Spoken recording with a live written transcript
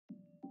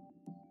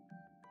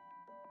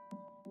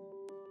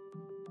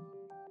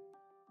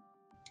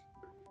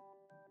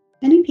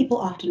Many people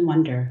often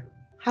wonder,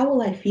 how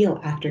will I feel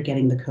after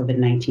getting the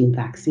COVID-19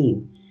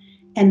 vaccine?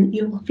 And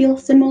you will feel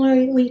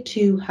similarly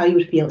to how you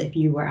would feel if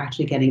you were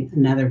actually getting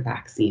another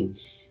vaccine.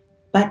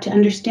 But to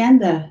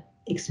understand the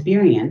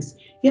experience,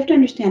 you have to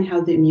understand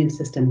how the immune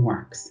system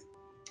works.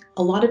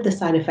 A lot of the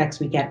side effects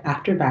we get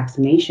after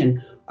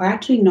vaccination are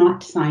actually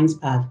not signs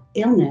of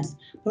illness,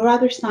 but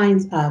rather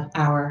signs of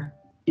our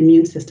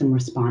immune system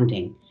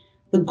responding.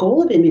 The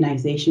goal of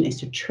immunization is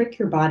to trick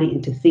your body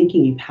into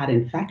thinking you've had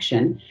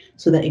infection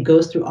so that it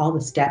goes through all the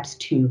steps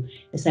to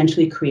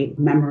essentially create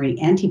memory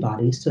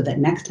antibodies so that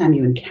next time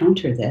you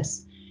encounter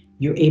this,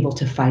 you're able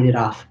to fight it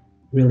off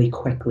really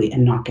quickly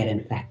and not get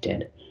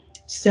infected.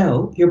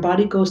 So your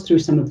body goes through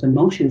some of the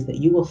motions that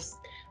you will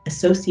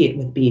associate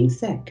with being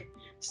sick.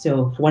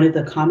 So one of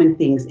the common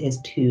things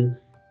is to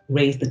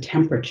raise the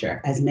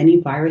temperature, as many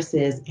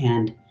viruses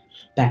and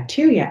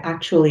bacteria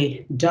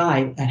actually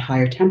die at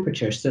higher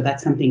temperatures. So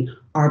that's something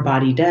our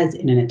body does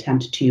in an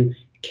attempt to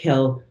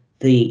kill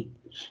the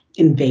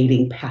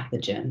invading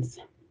pathogens.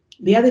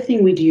 The other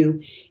thing we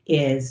do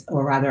is,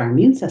 or rather our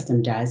immune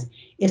system does,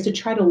 is to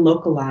try to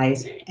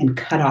localize and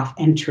cut off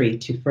entry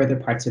to further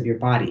parts of your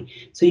body.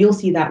 So you'll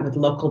see that with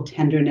local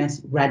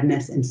tenderness,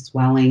 redness, and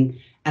swelling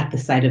at the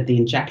site of the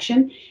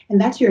injection. And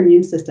that's your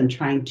immune system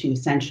trying to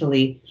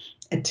essentially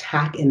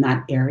attack in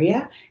that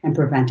area and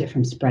prevent it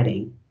from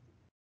spreading.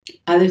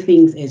 Other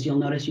things is you'll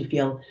notice you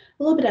feel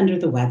a little bit under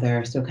the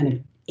weather, so kind of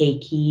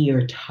achy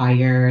or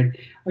tired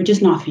or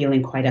just not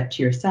feeling quite up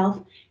to yourself.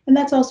 And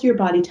that's also your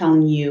body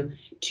telling you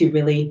to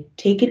really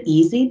take it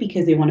easy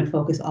because they want to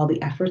focus all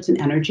the efforts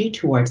and energy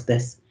towards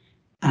this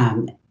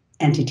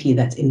entity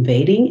that's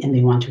invading, and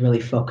they want to really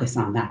focus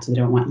on that. So they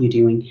don't want you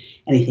doing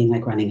anything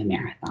like running a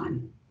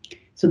marathon.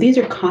 So these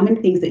are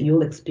common things that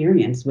you'll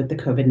experience with the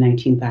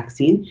COVID-19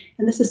 vaccine,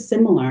 and this is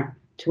similar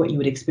to what you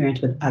would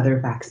experience with other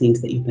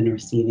vaccines that you've been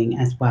receiving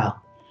as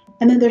well.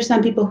 And then there's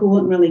some people who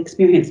won't really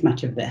experience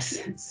much of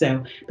this.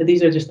 But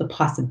these are just the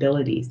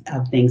possibilities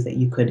of things that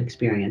you could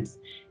experience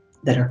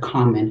that are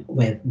common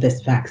with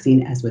this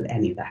vaccine as with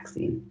any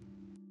vaccine.